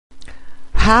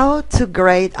How to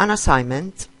grade an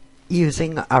assignment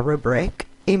using a rubric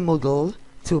in Moodle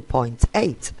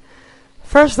 2.8.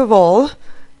 First of all,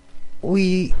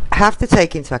 we have to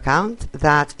take into account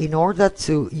that in order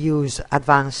to use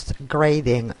advanced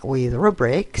grading with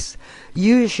rubrics,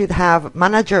 you should have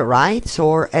manager rights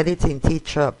or editing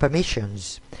teacher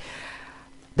permissions.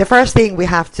 The first thing we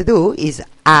have to do is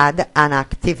add an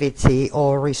activity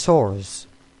or resource.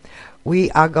 We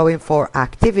are going for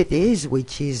activities,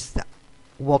 which is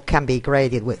what can be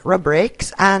graded with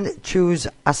rubrics, and choose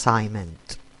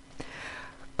assignment.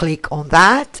 Click on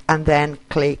that and then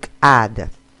click add.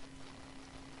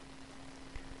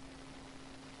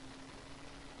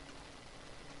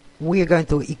 We are going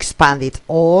to expand it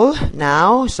all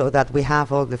now so that we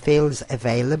have all the fields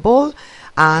available,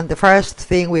 and the first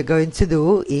thing we're going to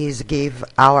do is give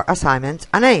our assignment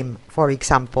a name. For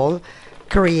example,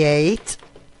 create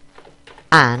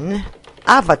an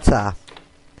avatar.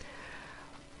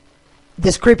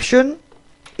 Description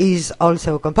is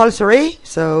also compulsory,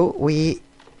 so we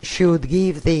should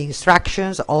give the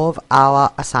instructions of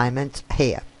our assignment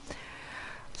here.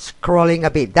 Scrolling a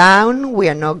bit down, we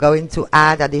are not going to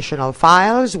add additional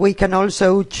files. We can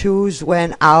also choose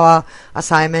when our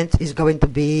assignment is going to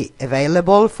be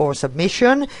available for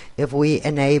submission, if we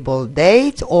enable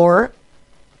date or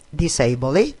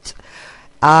disable it.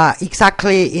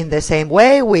 Exactly in the same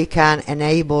way, we can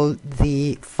enable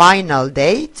the final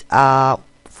date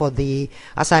for the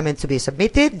assignment to be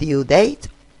submitted, due date,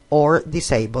 or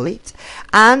disable it.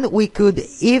 And we could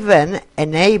even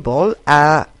enable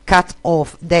a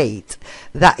cut-off date.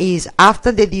 That is,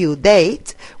 after the due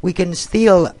date, we can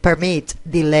still permit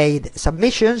delayed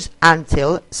submissions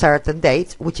until certain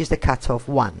date, which is the cut-off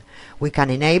one. We can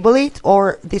enable it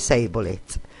or disable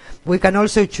it. We can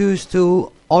also choose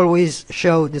to always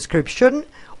show description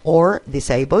or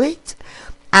disable it.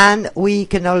 And we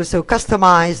can also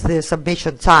customize the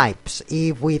submission types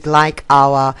if we'd like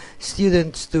our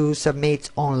students to submit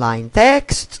online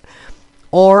text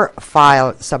or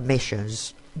file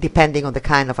submissions. Depending on the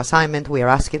kind of assignment we are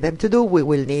asking them to do, we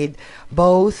will need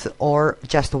both or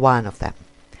just one of them.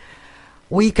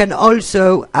 We can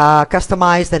also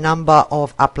customize the number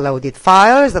of uploaded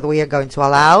files that we are going to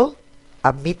allow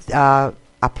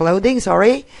uploading,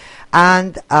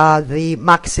 and the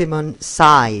maximum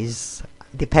size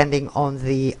depending on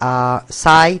the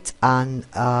site and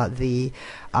the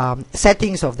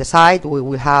settings of the site. We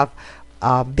will have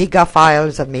bigger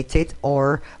files admitted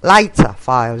or lighter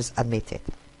files admitted.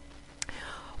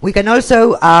 We can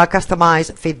also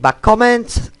customize feedback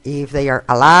comments if they are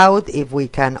allowed. If we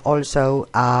can also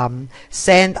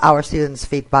send our students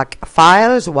feedback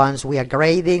files once we are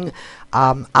grading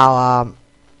our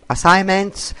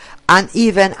assignments, and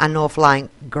even an offline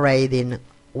grading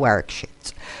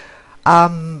worksheet.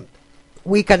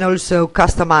 We can also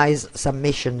customize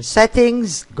submission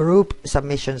settings, group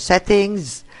submission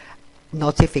settings,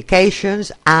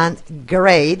 notifications, and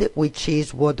grade, which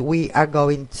is what we are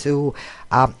going to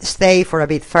stay for a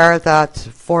bit further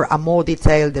for a more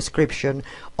detailed description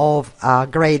of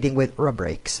grading with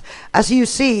rubrics. As you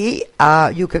see,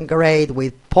 you can grade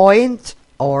with point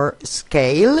or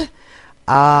scale.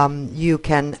 You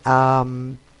can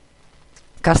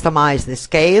customize the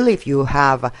scale if you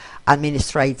have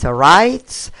administrator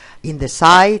rights in the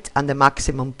site and the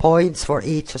maximum points for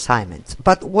each assignment.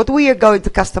 But what we are going to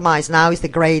customize now is the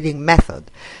grading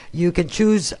method. You can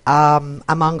choose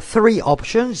among three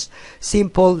options: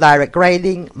 simple, direct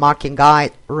grading, marking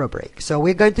guide, rubric. So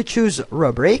we're going to choose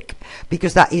rubric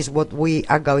because that is what we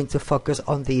are going to focus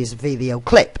on this video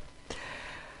clip.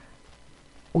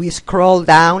 We scroll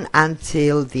down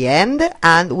until the end,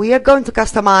 and we are going to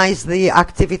customize the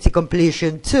activity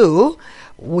completion too.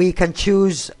 We can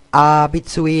choose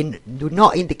between do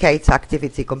not indicate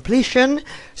activity completion,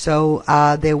 so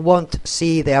they won't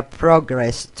see their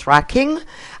progress tracking.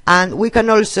 And we can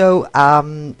also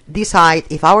decide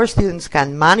if our students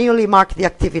can manually mark the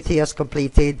activity as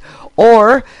completed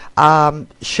or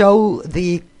show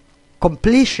the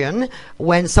completion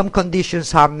when some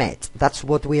conditions are met. That's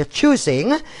what we are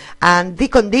choosing, and the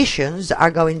conditions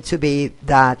are going to be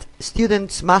that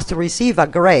students must receive a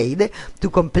grade to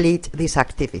complete this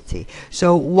activity.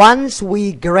 So once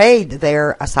we grade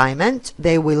their assignment,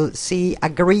 they will see a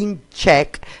green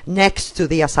check next to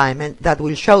the assignment that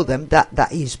will show them that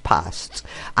that is passed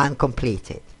and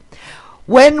completed.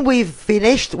 When we've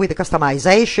finished with the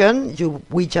customization,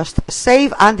 we just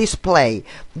save and display.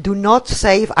 Do not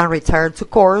save and return to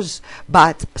course,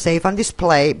 but save and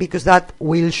display, because that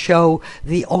will show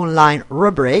the online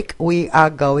rubric we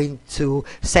are going to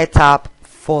set up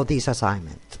for this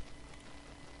assignment.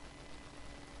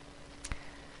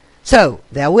 So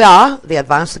there we are, the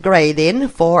advanced grading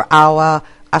for our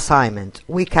assignment.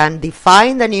 We can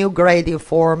define the new grading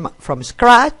form from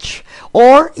scratch,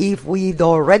 or if we'd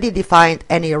already defined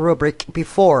any rubric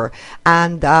before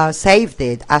and saved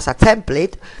it as a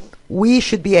template, we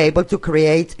should be able to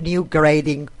create new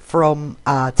grading from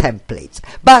templates.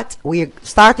 But we're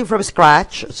starting from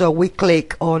scratch, so we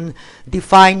click on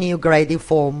Define New Grading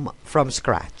Form from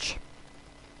Scratch.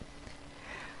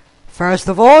 First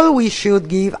of all, we should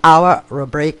give our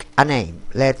rubric a name.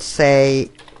 Let's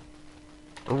say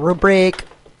rubric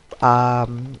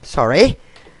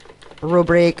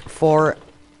for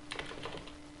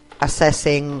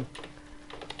assessing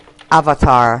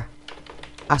avatar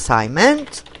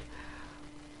assignment.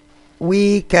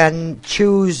 We can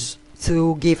choose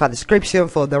to give a description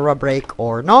for the rubric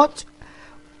or not.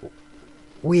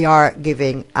 We are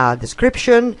giving a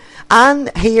description, and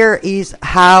here is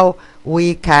how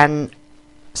we can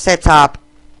set up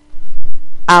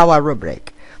our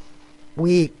rubric.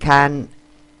 We can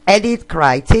edit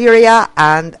criteria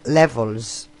and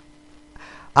levels.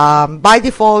 By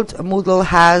default, Moodle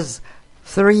has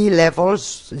 3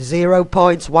 levels, 0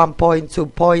 points, 1 point, 2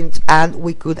 points, and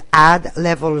we could add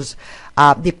levels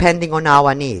depending on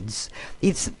our needs.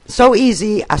 It's so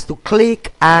easy as to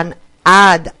click and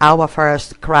add our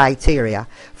first criteria.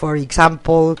 For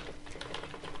example,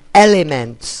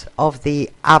 elements of the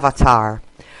avatar.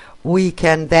 We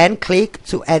can then click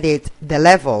to edit the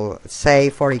level. Say,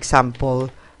 for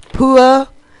example, poor,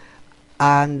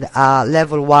 and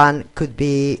level 1 could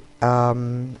be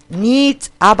neat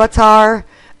avatar,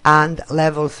 and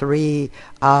level 3,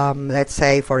 let's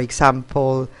say, for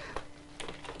example,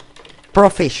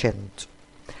 proficient.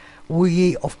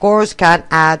 We of course can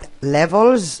add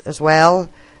levels as well.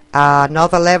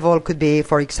 Another level could be,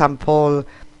 for example,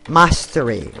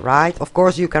 mastery, right? Of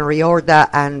course you can reorder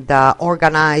and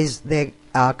organize the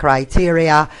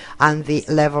criteria and the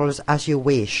levels as you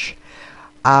wish.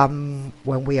 When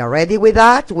we are ready with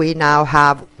that, we now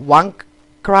have 1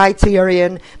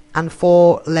 criterion and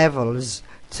 4 levels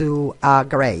to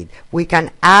grade. We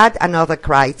can add another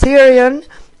criterion,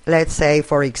 let's say,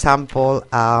 for example,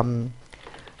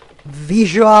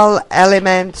 visual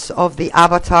elements of the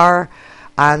avatar,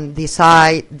 and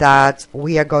decide that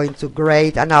we are going to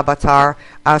grade an avatar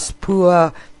as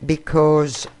poor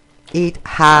because it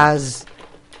has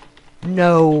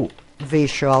no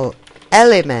visual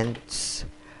elements.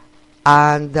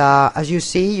 And as you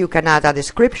see, you can add a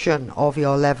description of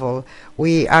your level.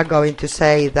 We are going to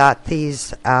say that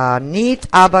this neat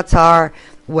avatar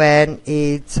when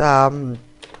it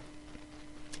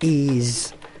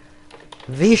is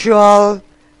visual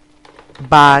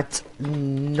but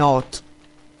not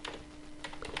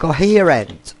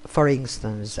coherent, for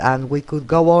instance, and we could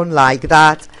go on like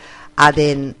that,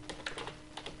 adding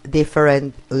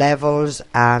different levels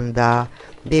and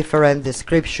different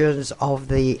descriptions of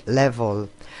the level.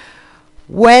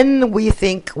 When we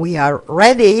think we are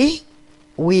ready,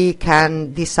 we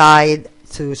can decide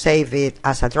to save it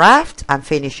as a draft and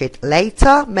finish it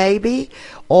later, maybe,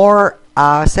 or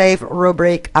save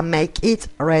rubric and make it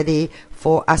ready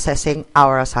for assessing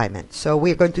our assignment. So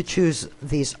we're going to choose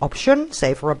this option,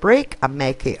 save rubric, and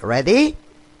make it ready.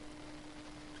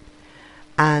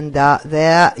 And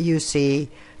there you see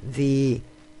the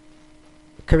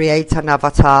create an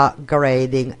avatar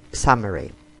grading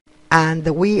summary. And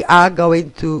we are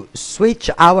going to switch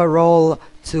our role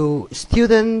to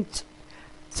student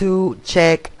to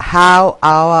check how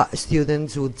our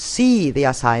students would see the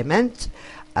assignment.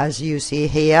 As you see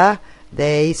here,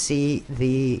 they see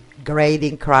the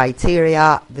grading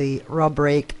criteria, the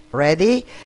rubric ready.